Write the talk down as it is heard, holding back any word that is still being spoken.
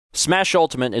Smash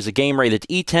Ultimate is a game rated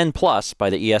E10+ by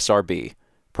the ESRB.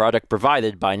 Product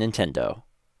provided by Nintendo.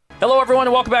 Hello, everyone,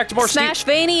 and welcome back to more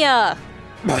Smashvania!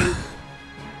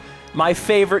 My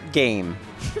favorite game.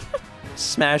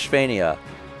 Smashvania.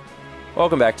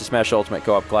 Welcome back to Smash Ultimate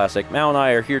Co-op Classic. Mal and I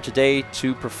are here today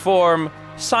to perform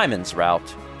Simon's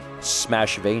route,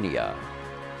 Smashvania.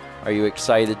 Are you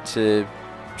excited to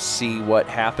see what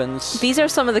happens? These are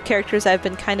some of the characters I've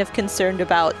been kind of concerned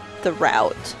about the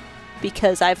route,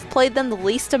 because I've played them the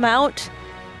least amount,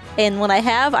 and when I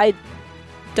have, I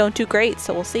don't do great,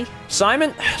 so we'll see.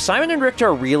 Simon and Richter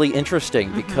are really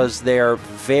interesting because they're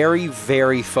very,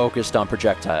 very focused on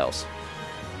projectiles.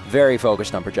 Very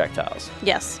focused on projectiles.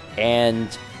 Yes.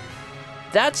 And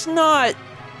that's not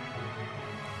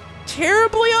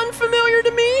terribly unfamiliar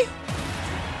to me.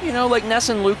 You know, like Ness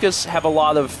and Lucas have a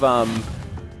lot of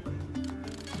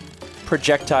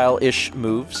projectile-ish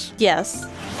moves. Yes.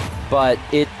 But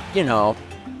it, you know,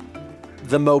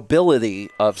 the mobility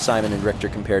of Simon and Richter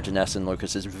compared to Ness and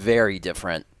Lucas is very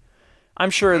different. I'm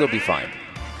sure they'll be fine.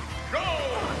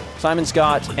 Simon's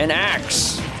got an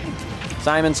axe.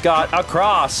 Simon's got a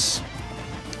cross.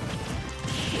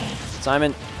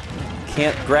 Simon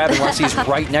can't grab unless he's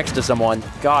right next to someone.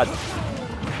 God.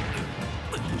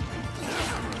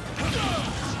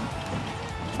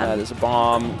 There's a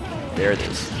bomb. There it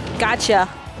is. Gotcha.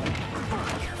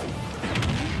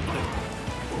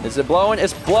 Is it blowing?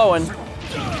 It's blowing.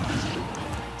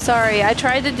 Sorry, I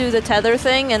tried to do the tether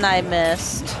thing and I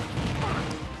missed.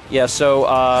 Yeah, so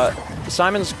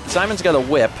Simon's got a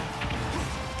whip,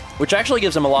 which actually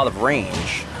gives him a lot of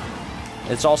range.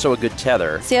 It's also a good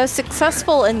tether. See, I was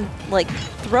successful in, like,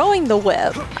 throwing the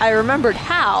whip. I remembered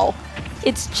how.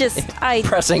 It's just,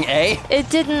 Pressing A? It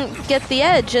didn't get the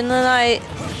edge, and then I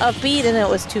upbeat and it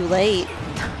was too late.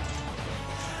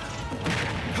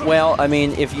 Well, I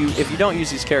mean, if you don't use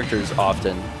these characters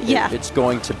often, yeah, it's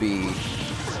going to be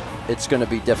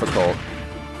difficult.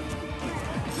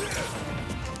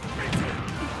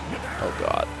 Oh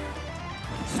God.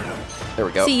 There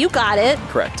we go. See, you got it.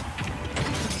 Correct.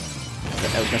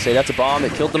 I was gonna say that's a bomb.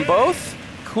 It killed them both.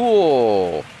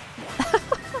 Cool.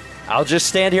 I'll just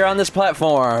stand here on this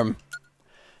platform.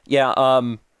 Yeah.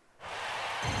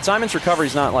 Simon's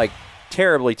recovery's not like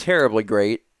terribly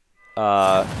great.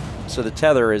 So the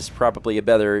tether is probably a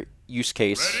better use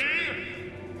case.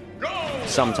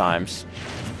 Sometimes.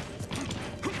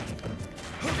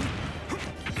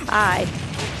 I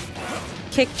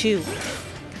kicked you.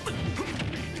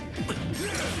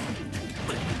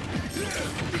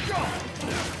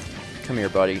 Come here,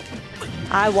 buddy.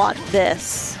 I want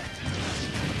this.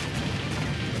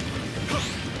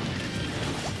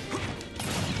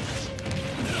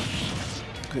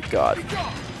 Good God.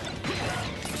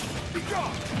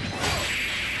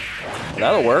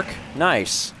 That'll work.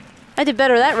 Nice. I did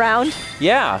better that round.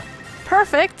 Yeah.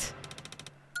 Perfect.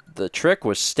 The trick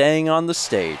was staying on the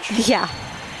stage. Yeah.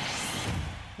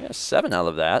 Yeah, 7 out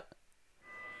of that.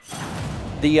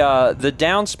 The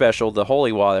down special, the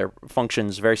Holy Water,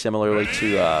 functions very similarly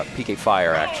to PK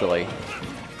Fire, actually.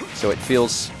 So it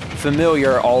feels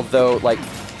familiar, although, like,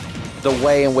 the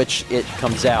way in which it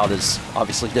comes out is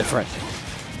obviously different.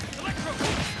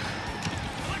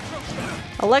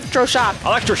 Electroshock.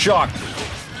 Electroshock!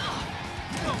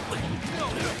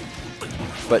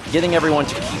 But getting everyone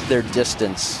to keep their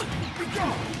distance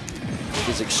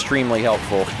is extremely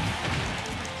helpful.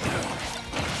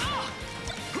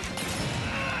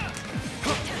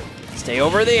 Stay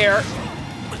over there.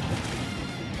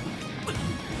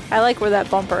 I like where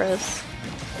that bumper is.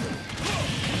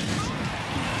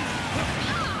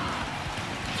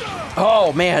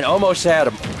 Oh, man, almost had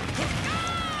him.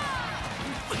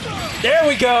 There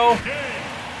we go.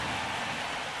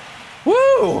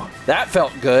 Woo! That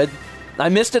felt good. I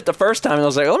missed it the first time, and I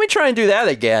was like, let me try and do that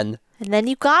again. And then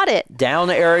you got it. Down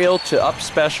aerial to up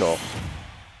special.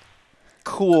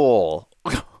 Cool.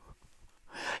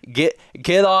 Get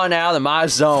on out of my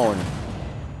zone.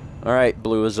 All right,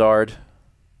 Blue Wizard.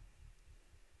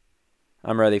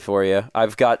 I'm ready for you.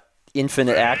 I've got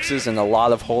infinite axes and a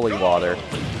lot of holy water.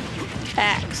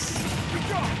 Axe.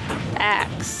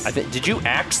 Axe. Did you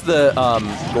axe the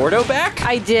Gordo back?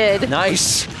 I did.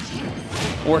 Nice.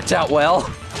 Worked out well.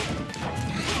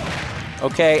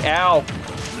 Okay, ow.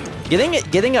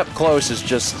 Getting up close is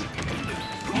just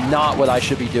not what I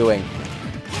should be doing.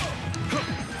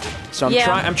 So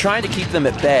I'm trying to keep them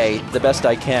at bay the best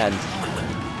I can.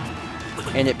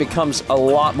 And it becomes a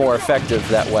lot more effective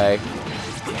that way.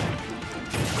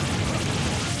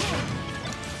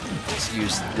 Let's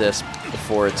use this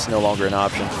before it's no longer an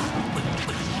option.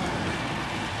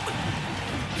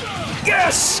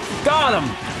 Yes! Got him!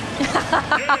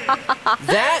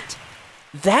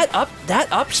 that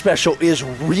up special is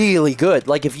really good.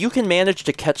 Like, if you can manage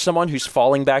to catch someone who's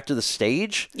falling back to the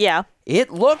stage, Yeah.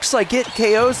 it looks like it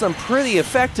KOs them pretty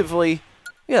effectively.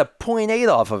 You got a 0.8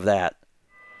 off of that.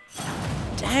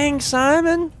 Dang,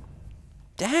 Simon.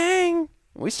 Dang.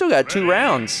 We still got 2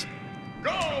 rounds.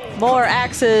 More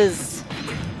axes.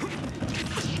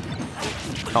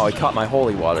 Oh, he caught my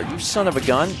holy water. You son of a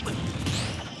gun.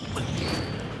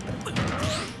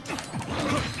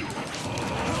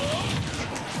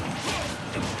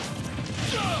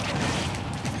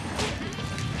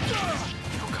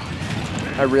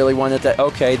 I really wanted that.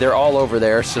 Okay, they're all over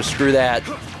there, so screw that.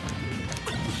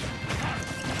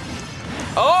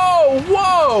 Oh,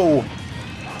 whoa!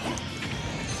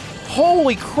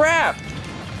 Holy crap!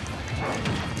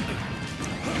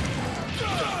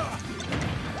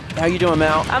 How you doing,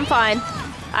 Mal? I'm fine.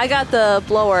 I got the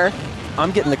blower.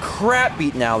 I'm getting the crap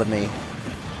beaten out of me.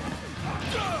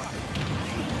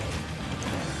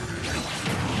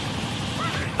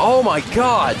 Oh my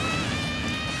god!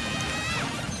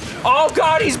 Oh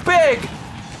god, he's big!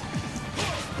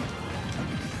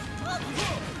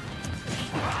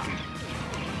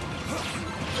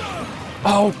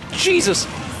 Oh, Jesus!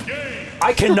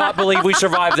 I cannot believe we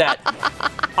survived that.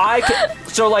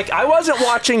 So, like, I wasn't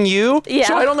watching you, Yeah.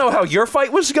 so I don't know how your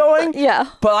fight was going. Yeah.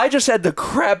 But I just had the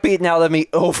crap beaten out of me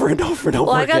over and over and over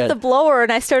Well, I again. got the blower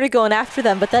and I started going after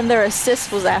them, but then their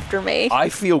assist was after me. I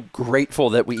feel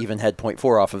grateful that we even had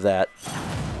 0.4 off of that.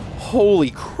 Holy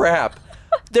crap.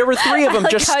 There were 3 of them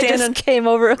Like just how I standing. just came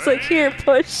over. I was like, here,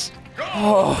 push.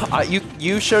 Oh,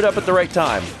 you showed up at the right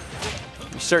time.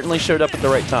 You certainly showed up at the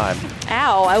right time.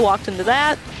 Ow, I walked into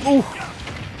that. Ooh.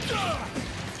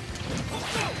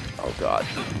 Oh, God.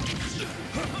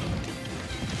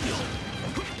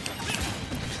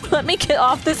 Let me get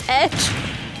off this edge.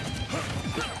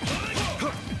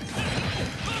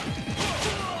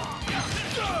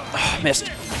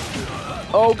 Missed.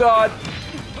 Oh, God.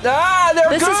 Ah, they're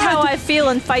This good! is how I feel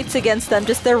in fights against them.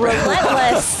 Just they're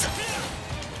relentless.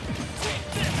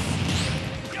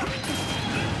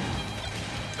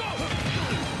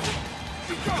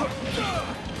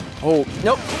 Oh,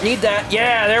 nope. Need that.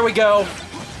 Yeah, there we go.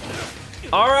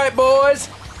 All right, boys.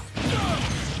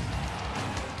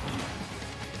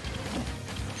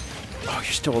 Oh, you're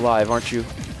still alive, aren't you?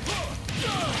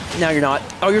 Now you're not.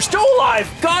 Oh, you're still alive!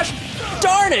 Gosh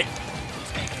darn it!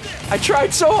 I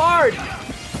tried so hard!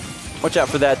 Watch out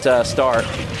for that star.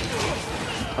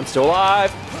 I'm still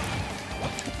alive.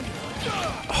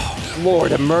 Oh,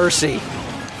 Lord of mercy.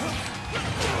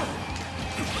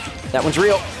 That one's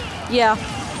real. Yeah.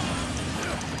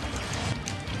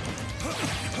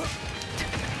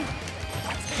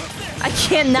 I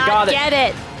cannot get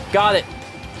it. Got it.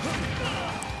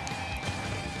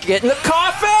 Get in the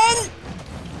coffin!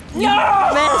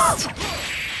 No! Missed.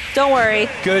 Don't worry.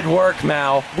 Good work,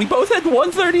 Mal. We both had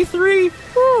 133.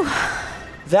 Whew.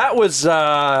 That was,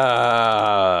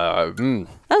 That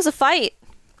was a fight.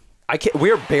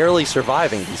 we're barely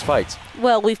surviving these fights.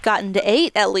 Well, we've gotten to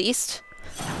 8 at least.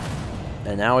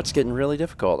 And now it's getting really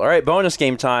difficult. All right, bonus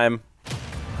game time.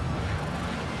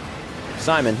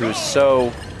 Simon, who's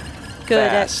so Good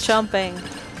fast. at jumping.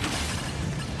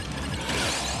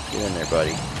 Get in there,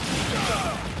 buddy.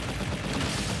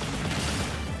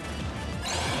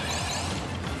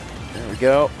 There we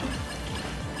go.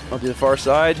 I'll do the far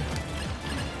side.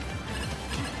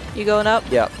 You going up?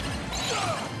 Yep.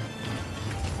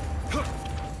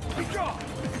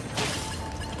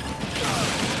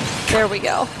 There we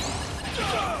go.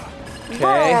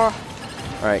 Okay. All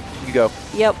right, you go.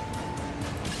 Yep.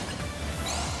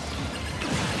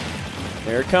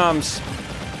 There it comes.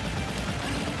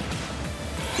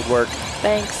 Good work.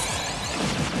 Thanks.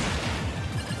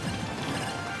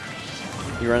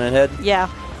 You running ahead? Yeah.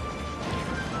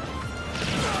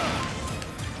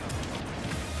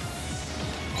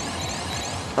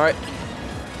 All right.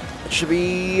 It should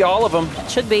be all of them.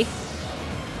 Should be.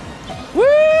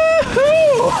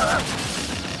 Woohoo!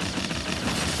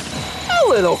 A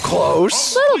little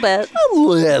close. A little bit. A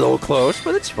little close,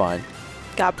 but it's fine.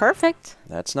 Got perfect.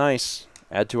 That's nice.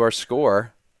 Add to our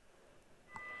score.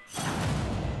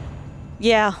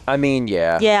 Yeah. I mean,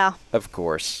 yeah. Yeah. Of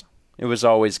course. It was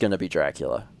always going to be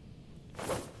Dracula.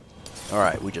 All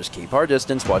right, we just keep our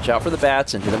distance, watch out for the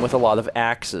bats, and hit them with a lot of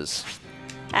axes.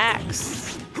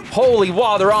 Axe. Holy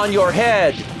water on your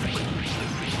head!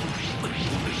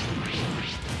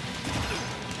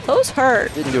 Those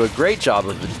hurt. Didn't do a great job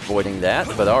of avoiding that,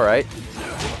 but all right.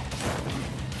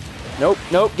 Nope,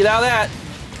 nope, get out of that!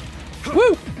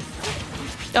 Woo!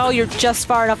 Oh, you're just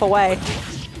far enough away.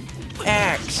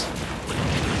 Axe!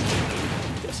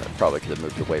 Guess I've probably could have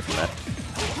moved away from that.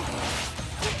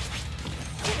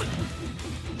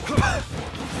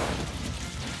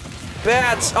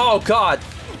 Bats! Oh, God!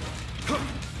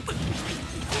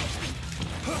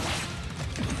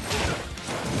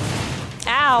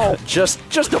 Ow! Just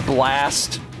a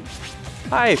blast.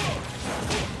 Hi.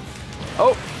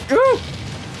 Oh, ooh!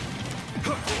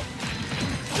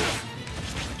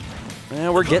 Yeah,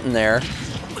 we're getting there.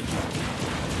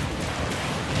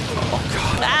 Oh,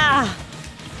 God. Ah!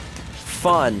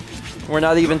 Fun. We're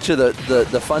not even to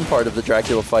the fun part of the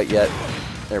Dracula fight yet.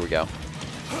 There we go.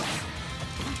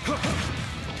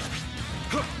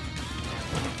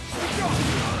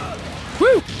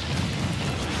 Woo!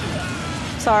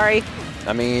 Sorry.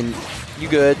 I mean, you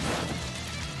good.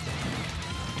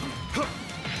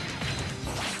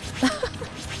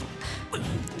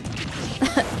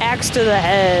 Axe to the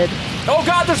head. Oh,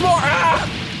 God, there's more! Ah!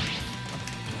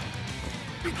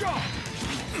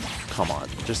 Come on,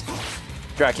 just...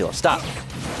 Dracula, stop.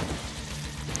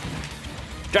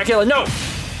 Dracula, no!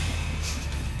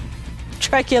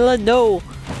 Dracula, no.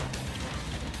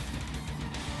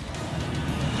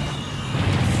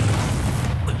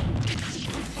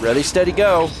 Ready, steady,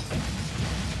 go.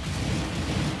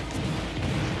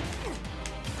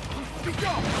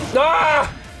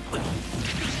 Ah!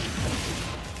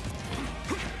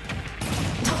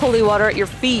 Holy water at your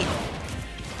feet.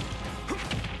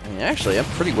 I mean, actually, I'm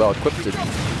pretty well equipped to...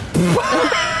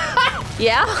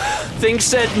 Yeah? Things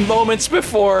said moments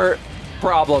before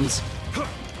problems.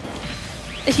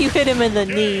 You hit him in the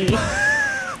knee.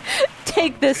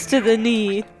 Take this to the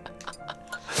knee.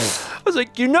 I was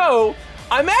like, you know,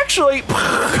 I'm actually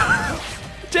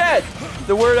dead.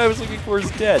 The word I was looking for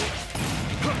is dead.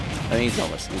 I mean, he's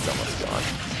almost gone.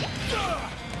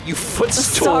 You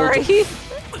footstool. Sorry.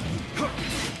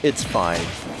 It's fine.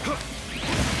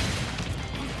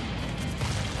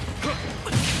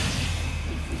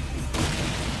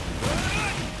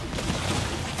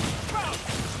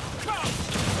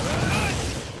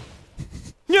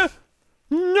 Yeah.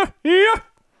 Yeah.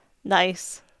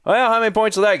 Nice. Well, how many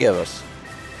points will that give us?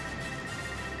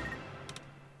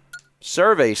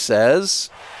 Survey says...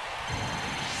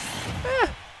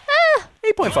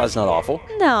 8.5 is not awful.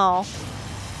 No.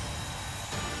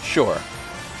 Sure.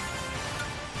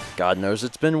 God knows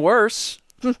it's been worse.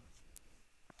 I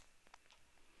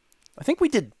think we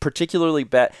did particularly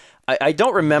bad. I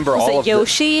don't remember Was all it of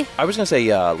Yoshi? I was going to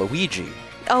say Luigi.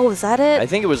 Oh, is that it? I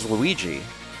think it was Luigi.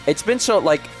 It's been so,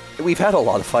 like, we've had a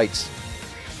lot of fights.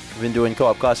 We've been doing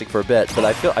Co-op Classic for a bit, but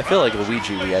I feel like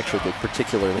Luigi we actually did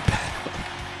particularly bad.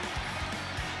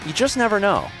 You just never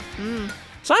know. Mm.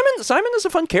 Simon is a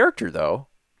fun character, though.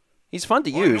 He's fun to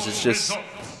use. It's just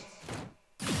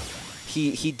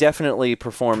he definitely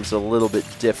performs a little bit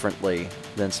differently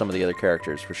than some of the other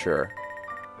characters, for sure.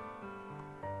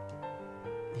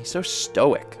 He's so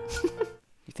stoic.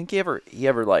 You think he ever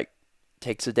like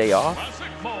takes a day off?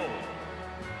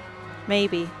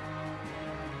 Maybe.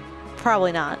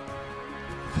 Probably not.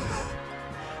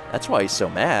 That's why he's so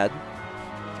mad.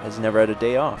 He's never had a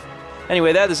day off.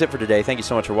 Anyway, that is it for today. Thank you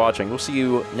so much for watching. We'll see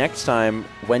you next time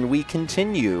when we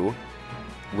continue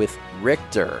with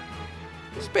Richter.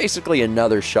 It's basically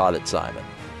another shot at Simon.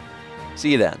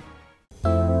 See you then.